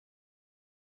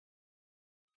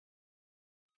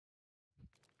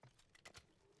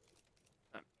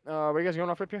Where you guys going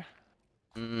off rip here?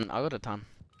 I'll go to Tom.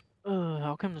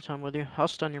 I'll come to time with you. I'll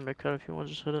stun your mid cut if you want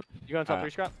to just hit it. You going top 3,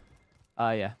 Scott? Yeah.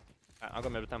 Alright, I'll go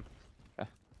mid with them. Okay.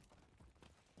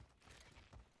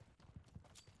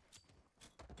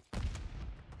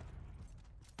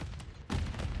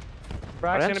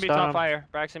 Brack's gonna be top fire.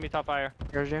 Brack's gonna be top fire.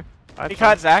 Here's you. He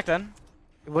caught Zach then.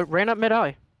 Ran up mid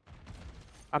alley.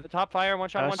 I'm the top fire. One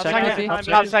shot. One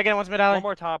Top second. One's mid alley. One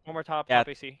more top. One more top. Yeah. Top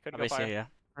AC. Couldn't go fire. Yeah.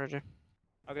 Here's you.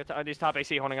 I'll get to these top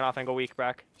AC holding it off and go weak.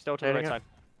 Brack. Still to the right Nading side.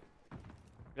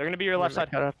 They're gonna be your left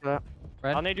side. Cut after that.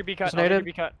 Red. I'll need your B cut. Just I'll need your naded.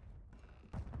 B cut.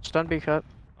 Stun B cut.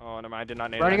 Oh, never mind. I did not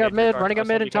nade. Running up mid. Running up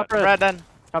mid and top red. Red then.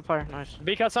 Top fire. Nice.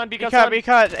 B cut, son. B cut, B cut. son. B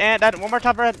cut. And then one more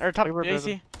top red or top We were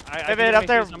AC. Pivot up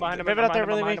there. I'm behind him. Pivot up there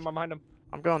really weak. I'm behind him.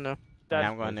 I'm going now. Yeah,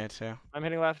 I'm going there too. I'm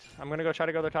hitting left. I'm gonna go try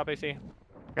to go to top AC.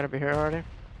 Gotta be here already.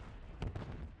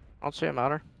 I'll see him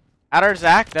outer. Outer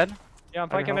Zach dead. Yeah, I'm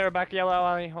flanking there. Back yellow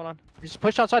alley. Hold on. He's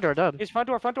pushed outside door. Dead. He's front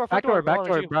door. Front door. Back Front door. door. Back Oh,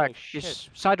 door. there's you. Back. Holy He's shit.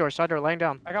 side door. Side door. Laying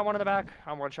down. I got one in the back.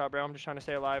 I'm one shot, bro. I'm just trying to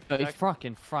stay alive. Oh, he's Back,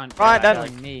 fucking front. Front, Trying dead. to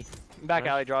kill me. back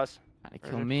alley draws. Trying to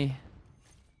kill me.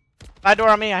 Side door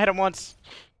on me. I hit him once.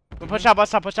 Push out bus.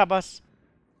 Top. Push out bus.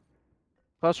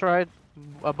 Close right.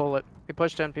 A bullet. He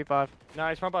pushed in P5.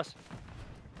 Nice. Front bus.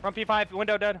 Front P5.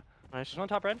 Window dead. Nice. There's one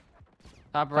top red.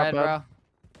 Top red, red. bro.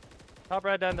 Top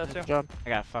red dead. That's two. Good job. I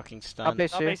got fucking Top stunned.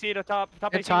 AC. Top AC to top.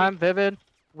 Top In AC. time. Vivid.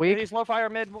 Weak. He's low fire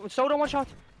mid. Soda one shot.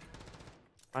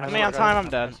 I mean, on time, I'm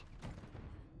dead.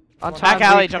 On Back time. Back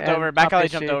alley weak, jumped and over. Back top alley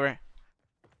AC. jumped over.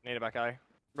 Need a back alley.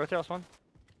 Rotate else one.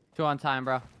 2 on time,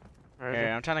 bro. Where is Here,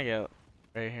 he? I'm trying to get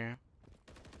right here.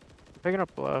 Picking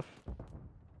up bluff.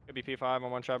 Could be P5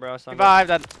 on one shot, bro. Sunday. Revive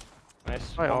that.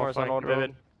 Nice. Oh, One more is on flank old road.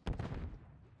 vivid.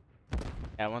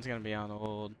 Yeah, one's gonna be on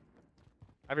old.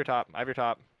 I have your top. I have your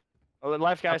top. Oh, the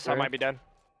life guy, Top some three. might be dead.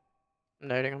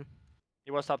 Nading him.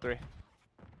 He was top 3.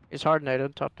 He's hard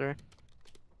naded. Top 3.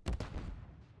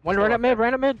 One Still right up up mid.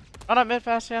 Right up mid. Run up mid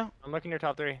fast, yeah. I'm looking your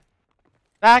top 3.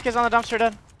 Back is on the dumpster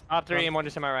dead. Top 3 and one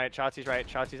just to my right. SHOTZZY's right.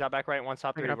 SHOTZZY's out back right. One's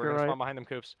top 3. Bring We're it up gonna your spawn right. behind them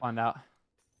coops. One out.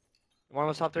 One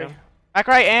was top 3. Yeah. Back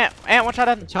right, Ant, one shot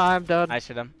dead. Time dead. Nice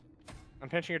hit him. I'm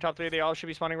pinching your top 3. They all should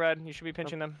be spawning red. You should be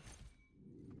pinching them.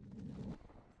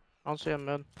 I don't see him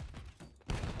mid.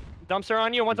 Dumpster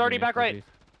on you. One's already back right.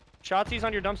 SHOTZZY's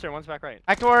on your dumpster. One's back right.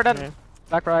 Back door dead. Yeah.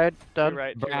 Back right. Two Dead.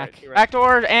 right. Two right. Back. Two right. Back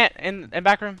door, Ant in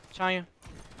back room. Showing you.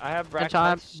 I have In Brack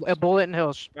time. cuts. A bullet in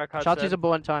hills. Brack cuts SHOTZZY's dead. a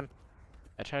bullet in time.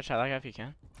 I try to shot that guy if you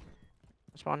can.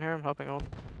 Spawn here. I'm helping on.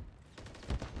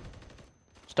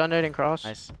 Stun nading cross.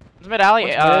 Nice. It's mid alley.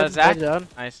 One's mid, Zach. mid dead.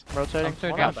 Nice. Rotating.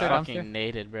 Dumpster, One out dumpster, back. Fucking dumpster.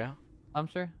 naded, bro.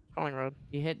 Dumpster. Calling road.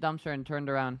 He hit dumpster and turned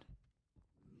around.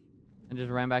 And just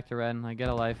ran back to red. Like, get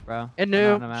a life, bro. And We're new.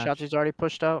 not in a match. SHOTZZY's already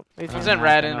pushed out. We're He's not in a match.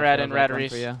 red, I in know red, it in feels red, like one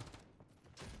Reese. for you.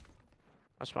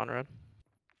 I spawn red.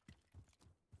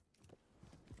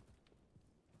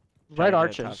 Try Red to get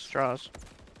arches. touch. Straws.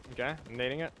 Okay. I'm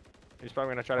nading it. He's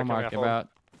probably gonna try to I'll kill me mark off it, hold.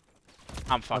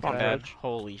 bro. I'm fucking Okay. dead.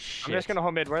 Holy shit. I'm just gonna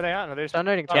hold mid. Where are they at? Are they just... Stun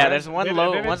nading Oh, Yeah, top. there's one Vivid-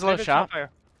 low, Vivid's- one's low Vivid's shop. top fire.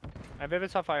 I have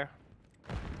Vivid's top fire.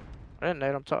 I didn't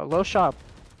nade him. Low shop.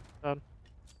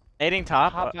 Nading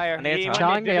top. Top fire. naded He top. went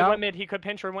Challenge mid. Vivid out. went mid. He could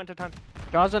pinch or went to time.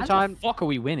 Draws in How time. the fuck are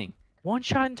we winning? One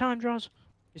shot in time draws.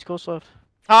 He's close left.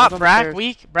 Top, One's on the Brack, stairs.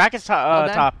 weak. Brack is top. Oh,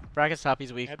 then. Top. Brack is top.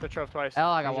 He's weak. Hit the trove twice.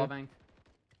 L, I got Where's wall it? bang.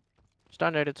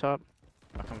 Stun naded top.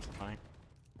 Fuck, I'm fine.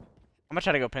 I'm gonna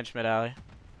try to go pinch mid alley.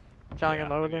 Challenging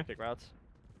low with you. Pick routes.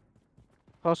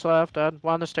 Close left, dead.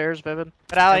 One on the stairs, Vivid.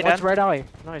 Mid alley And one's dead. right alley.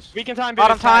 Nice. Weak in time.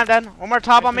 Bottom Vivid's time back. dead. One more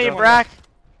top on This me, is the one Brack.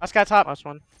 Last guy top. Last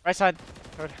one. Right side.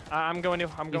 Good. I'm going new.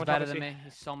 I'm He's going better top than AC. me.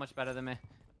 He's so much better than me.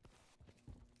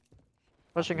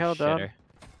 Pushing hill down. Shitter.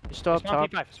 He's still up Spawn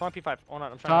top. P5. Spawn P5. Hold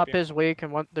on. I'm trying Top to help you. is weak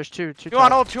and one. There's two. Two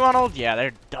on old, two on old. Yeah,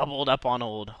 they're doubled up on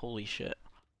old. Holy shit.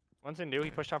 One's in new.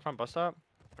 He pushed out front bus stop.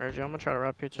 Where's you? I'm gonna try to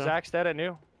wrap pizza. Zach's dead at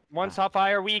new. One's top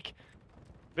fire weak.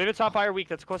 Vivid's top fire weak.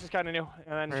 That's the closest guy to new.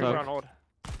 And then Very two good. on old.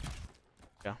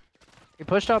 He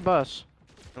pushed out bus.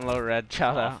 And low red.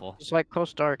 Shout out. Awful. It's like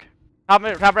close dark. Top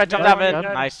mid, top red, jumped Yeah, out mid.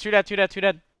 yeah. Nice. Two dead, two dead, two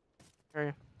dead.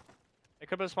 It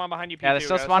could have spawned behind you. P2, Yeah, they're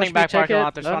still guys. spawning Push me, back parking ticket.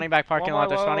 lot. They're No. spawning back parking One lot.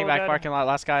 They're more spawning low, back dead. parking lot.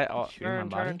 Last guy. Oh, Shooting my Turn,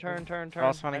 body. turn. they're all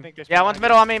I spawning. think they Yeah, spawned one's behind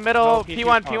middle you. on me. Middle. No,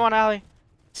 P1, P2 P1 alley.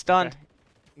 Stunned. Okay.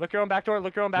 Look your own back door.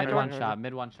 Look your own back Mid door. one shot.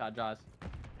 Mid one shot. Jaws.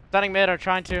 Stunning mid or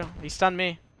trying to. He stunned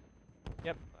me.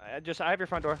 Yep. I have your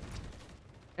front door.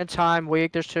 In time,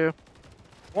 weak. There's two.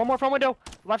 One more front window.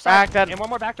 Left Back side. dead. And one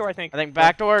more back door, I think. I think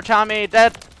back door. Tommy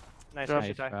dead. Nice. Nice,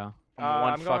 Nice, Nice, bro. One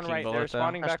I'm going fucking right. They're bullet though.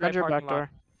 spawning I back spun right your parking back lot. door.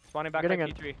 Spawning back Getting right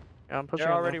in. P3. Yeah, I'm pushing.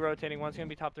 They're in already there. rotating. One's gonna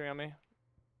be top 3 on me.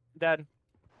 Dead.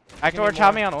 Back Give door. me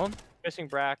Tommy on old. Missing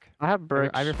Brack. I have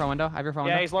bricks. I have your front window. I have your front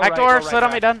Yeah, window. he's low Back right. door. Low Slid right, on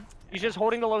me. Brack. Done. He's just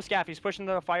holding the low scaff. He's pushing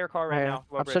the fire car right now.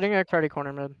 Low I'm bridge. sitting at Credit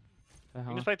Corner mid. You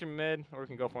can just play through mid, or we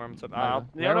can go for him.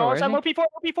 Where No, is outside he?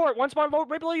 low P4. One spot low,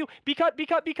 right below you. Be cut,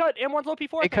 and one's low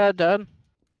P4. He cut dead.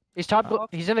 He's top. Oh.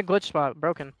 He's in the glitch spot,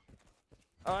 broken.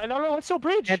 No, it's still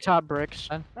bridge. And top bricks.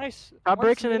 Nice. Top One's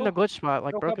bricks and in the middle- glitch spot,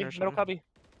 like middle broken cubby, or middle something. cubby.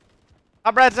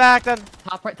 Top red, Zach, then.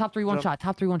 Top right, top 3, one Yep. shot.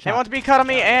 Top 3, one They shot. want to be cut on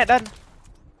me, and then.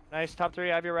 Nice. Top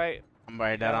 3. I have your right. I'm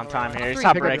right dead Yeah, on time right. here. He's Three,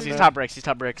 top pick up bricks. the He's mid. top bricks. He's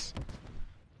top bricks.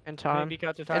 In time. Be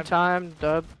cut to In time. time,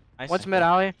 dub. Nice. What's mid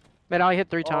alley? Mid alley hit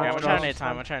 3 Oh, times. Yeah, I'm we're trying trying to to nade need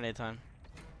time. We're trying to need time.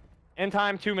 In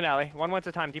time, 2 mid alley. One went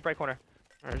to time. Deep right corner.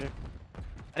 Roger.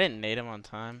 I didn't nade him on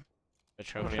time. The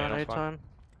trophy. Trying I to don't time.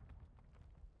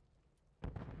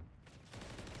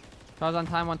 Charles on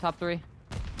time, one top 3.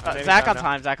 Maybe Zach time on now.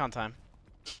 time. Zach on time.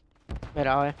 Mid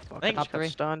alley. think Top top 3.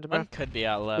 Stunned, One man. could be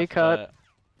out left. He cut.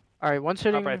 but- Alright, one's Top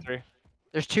hitting. right 3.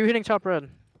 There's 2 hitting top red.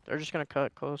 They're just gonna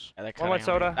cut close. Yeah, they're One with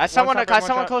cutting already. soda. That's One someone. top right, That's one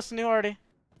someone shot. close to new already.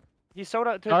 He's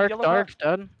soda to Dark, yellow dark,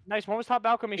 car. dead. Nice. One was top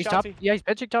balcony. He's top. Shotsy. Yeah, he's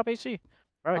pitching top AC.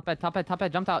 Right. Top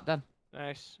red, jumped out, dead.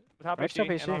 Nice. Top Right, AC. top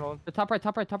and AC. on hold. The top red.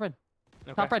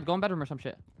 Okay. Top red, go in bedroom or some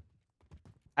shit.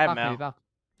 I have Back, maybe, Mel. back.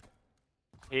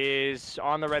 He's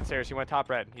on the red stairs. He went top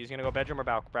red. He's gonna go bedroom or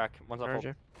back. One's on hold.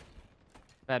 Roger.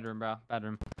 Bedroom, bro,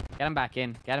 bedroom. Get him back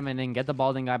in. Get him in. Get the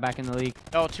balding guy back in the league.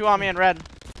 Oh, 2 on me in red.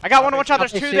 I got one. Watch out.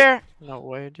 There's Top 2 AC. there. No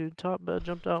way, dude. Top bed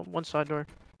jumped out. One side door.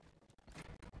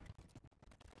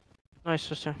 Nice,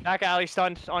 sister. Back alley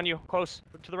stunned on you. Close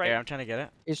to the right. Yeah, I'm trying to get it.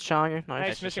 He's chowing you. Nice. Nice.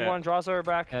 Nice Missing shot. one. Draws over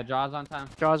back. Yeah, Jaws on time.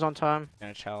 Draws on time.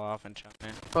 Gonna chow off and chow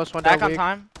in. Close one Back down on weak.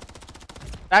 time.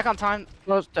 Back on time.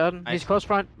 Close dead. Nice. He's close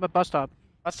front, but bus stop.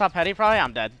 Let's stop heady probably.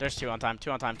 I'm dead. There's 2 on time.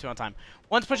 2 on time. 2 on time.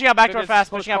 One's pushing out back door Vivid's fast.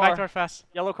 close Pushing out back car. door fast.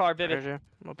 Yellow car. Vivid. Roger.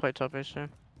 I'm gonna play top AC.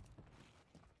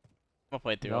 We'll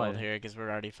play through Go all ahead. here because we're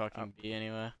already fucking B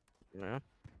anyway. Yeah.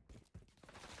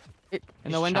 In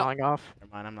He's the window. chowing off.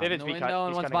 Never mind. I'm not. Vivid. In the Vivid's B cut. window and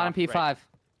He's one's cutting bottom off. P5.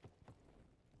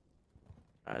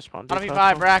 Right. I spawned Bottom deep P5.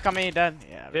 left Rack on me. Dead.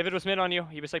 Yeah. Vivid was mid on you.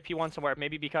 He was like P1 somewhere.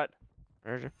 Maybe B cut.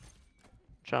 one. Roger.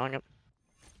 Chowing it.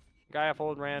 Guy up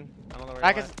hold ran. I don't know where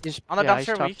Rack he is. went. He's On the yeah, he's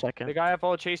dumpster, top weak. The second. guy up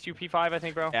hold chased you P5, I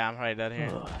think, bro. Yeah, I'm probably dead here.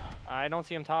 Ugh. I don't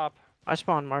see him top. I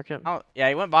spawned market. Oh, yeah,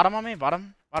 he went bottom on me.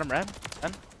 Bottom red.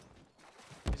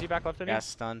 Is he back left of you? Yeah,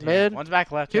 stunned. Mid. One's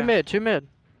back left. 2 yeah. mid, 2 mid.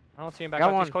 I don't see him back Got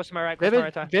left. one. He's close to my right. Close to my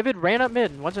right Vivid, time. Vivid ran up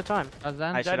mid. One's a time. Jaws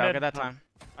then. I Dead should have mid. got that time.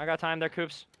 I got time. They're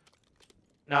coops.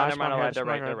 No, No, I never mind. spawned I here, lied. They're spawned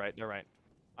right. here. They're right. They're right.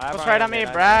 I have What's my right own on me, mid, I have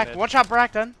my Brack? mid. One shot,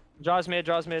 Brack, done. Jaws mid.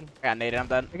 Jaws mid. I got naded. I'm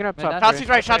done. Picking up Mid top. dead. three. Shotzi's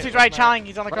right. Shotzi's right. Chowing.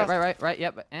 He's on the cross. Right.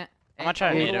 Yep. I'm gonna try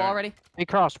to need nade Wall her. already. He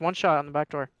crossed. One shot on the back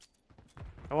door.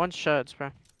 And one shots,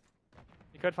 bro.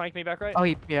 You could flank me back right. Oh,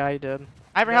 yeah, he did.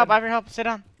 Ivory help. Sit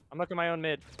down. I'm looking my own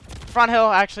mid. Front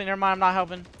hill. Actually, never mind. I'm not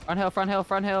helping.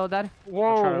 Front hill, dead.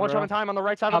 Whoa, trying to one shot roll. in time on the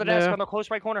right side Top of the desk new. on the close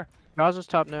right corner. Jaws is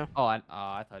top new. Oh, I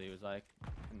thought he was like.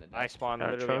 In the I spawned Got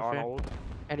a literally on trophy. hold.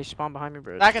 And he spawned behind me,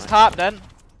 bro. Zach is top. Dead.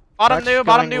 Bottom Brack's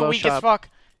bottom going new. low Weak as shot. fuck.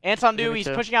 Anton new. Me He's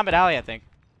too. pushing out mid alley, I think.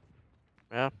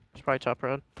 Yeah, it's probably top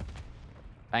road.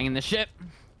 Banging the ship.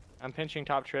 I'm pinching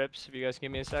top trips. If you guys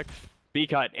give me a sec. B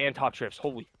cut and top trips.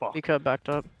 Holy fuck. He cut backed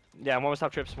up. Yeah, one was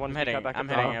top trips. One I'm B hitting- cut back I'm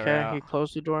up hitting top. it. Okay, right he out.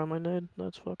 closed the door on my nade.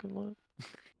 That's fucking lit.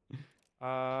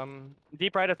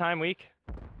 Deep right of time, weak.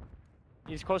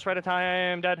 He's close right of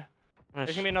time, dead. Nice.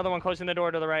 There's gonna be another one closing the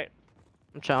door to the right.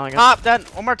 I'm challenging it. Top. Dead.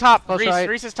 One more top. Close Reese. right.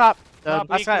 Reese is top. Dead.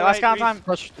 Weak, Last guy on Reese. time.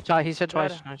 Close, he's hit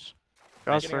twice. Dead. Nice.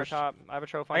 I'm Jaws getting her first. top. I have a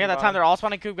trophy. I got that time. They're all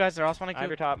spawning coop, guys. They're all spawning I have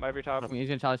your coop. top. I have your top. He's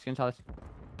gonna challenge.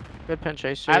 Good pinch,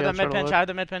 AC. I have the that's mid what pinch. it I have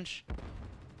the mid pinch.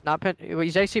 Not pinch.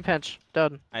 He's AC pinch.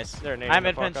 Dead. Nice. They're I'm nading the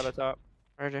mid fuck pinch. out of top.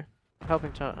 Where'd you?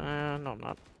 Helping top. No, I'm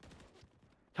not.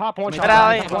 Top one Mid shot.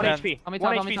 alley. One Dead. HP. Tell me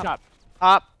One top, tell me HP top. top.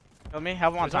 Top. Help me.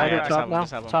 Have one Is time. either Yeah, Top just have one, now.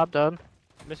 just have one. Top dead.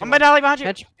 Missing I'm one. mid alley behind you.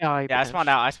 Pinch. Oh, he Yeah, I pinched.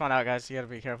 spawned out, guys. You gotta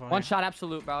be careful. One here. shot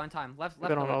absolute, bro. In time. Left.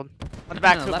 Good on pillar. hold. One's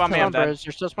back No, coop left on me. pillar. I'm dead. Numbers.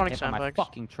 You're still spawning Get my sandbags.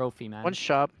 fucking trophy, man. One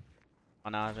shot. Oh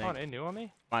no, I Oh, think it knew on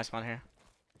me. my spawn here.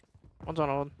 One's on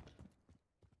hold.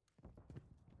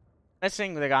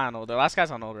 Missing the guy on old. The last guy's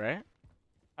on old, right?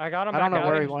 I got him. I don't back know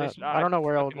where alley. he went. Just- I don't know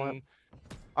where old fucking- went.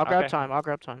 I'll grab Okay. time. I'll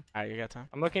grab time. Alright, you got time.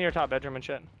 I'm looking in your top bedroom and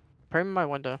shit. Pray me my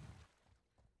window.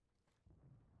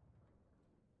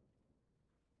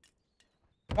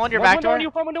 On your One back window door. on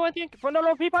you, front window, I think. Front, no,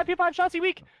 P5, Shotsy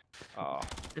weak. Oh.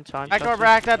 In time. Back door, Chelsea.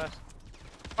 Brack. Dead.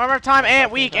 One more time. Top Ant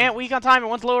in weak. time. Ant weak on time. And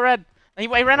one's low red. He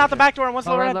ran out the back door and one's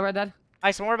low red. Low red dead.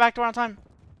 Nice. One more back door on time.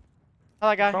 Oh,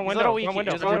 that guy. Front He's a window, little weak. front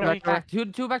window, He's a front little window.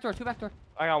 weak. Two back door.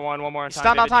 I got one more in time.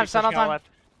 Stunned on Vivid, time, keep stunned on pushing out time. left.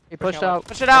 He pushed Pushing out out.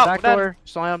 Push it out. Back Dead. door.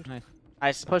 Slammed. Nice.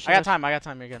 Nice. Push I got this.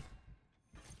 time. You're good.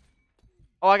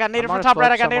 Oh, I got naded I'm from on top a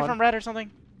red. I slope, got naded someone. from red or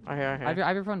something. I hear. I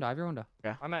have your window. I have your window.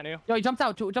 I'm at new. Yo, he jumped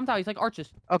out. Jumped out. He's like arches.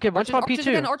 Okay, one spot Arches P2.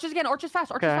 again. Arches again. Arches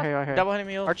fast. Arches Okay, I fast. hear. Double hitting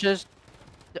me. Arches.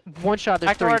 One shot. There's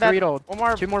Back door, 3. dead. 3 old. One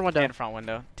more. 2 more window. And front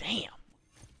window. Damn.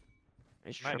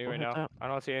 He's I'm at new triple right hit now. that. I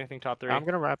don't see anything top 3. I'm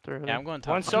gonna wrap through. Yeah, I'm going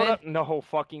top. One soda. No whole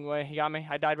fucking way. He got me.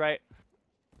 I died right.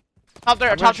 Top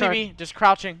there. I'm Top gonna TV. Just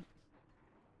crouching.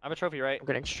 I have a trophy right. I'm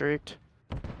getting streaked.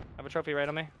 I have a trophy right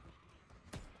on me.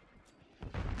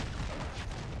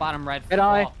 Bottom red. Mid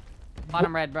eye. fall.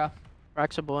 Bottom red, bro.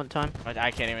 Racks a bullet in time.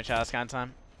 I can't even shot this kind of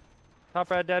time. Top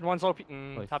red dead. One's low.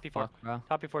 Holy Top P4. fuck, bro.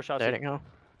 Top P4 shots. Dating hell.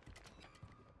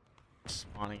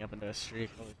 Spawning up into a streak.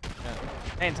 Holy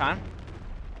shit. Hey, in time.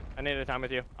 I need a time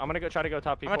with you. I'm gonna try to go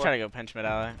top P4. I'm gonna try to go pinch mid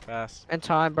alley fast. In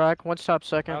time, Brack. One's top I'll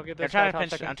second. get I'm this guy trying to top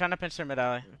pinch. second. I'm trying to pinch their mid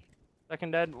alley.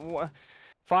 Second dead.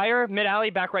 Fire mid alley.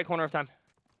 Back right corner of time.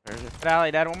 Mid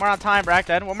alley dead. One more on time. Brack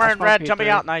dead. One more Last in one, red. P3. Jumping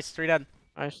out. Nice. 3 dead.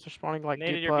 Nice. They're spawning like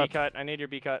Needed deep your B left. cut. I need your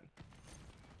B cut.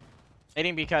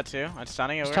 Nading B cut too. I'm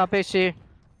stunning It's over. top AC. I'm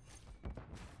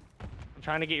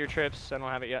trying to get your trips. I don't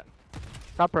have it yet.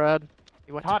 Top red.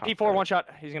 He went to Top P4 red. one shot.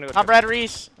 He's gonna go. Top trip. red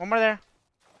Reese. One more there.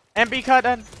 And B cut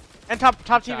dead. And top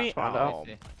TV. Spawned Oh out.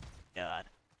 god.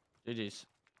 GG's.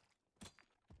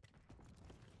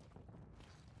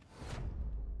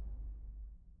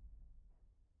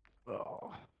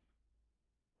 Oh.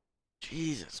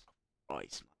 Jesus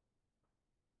Christ.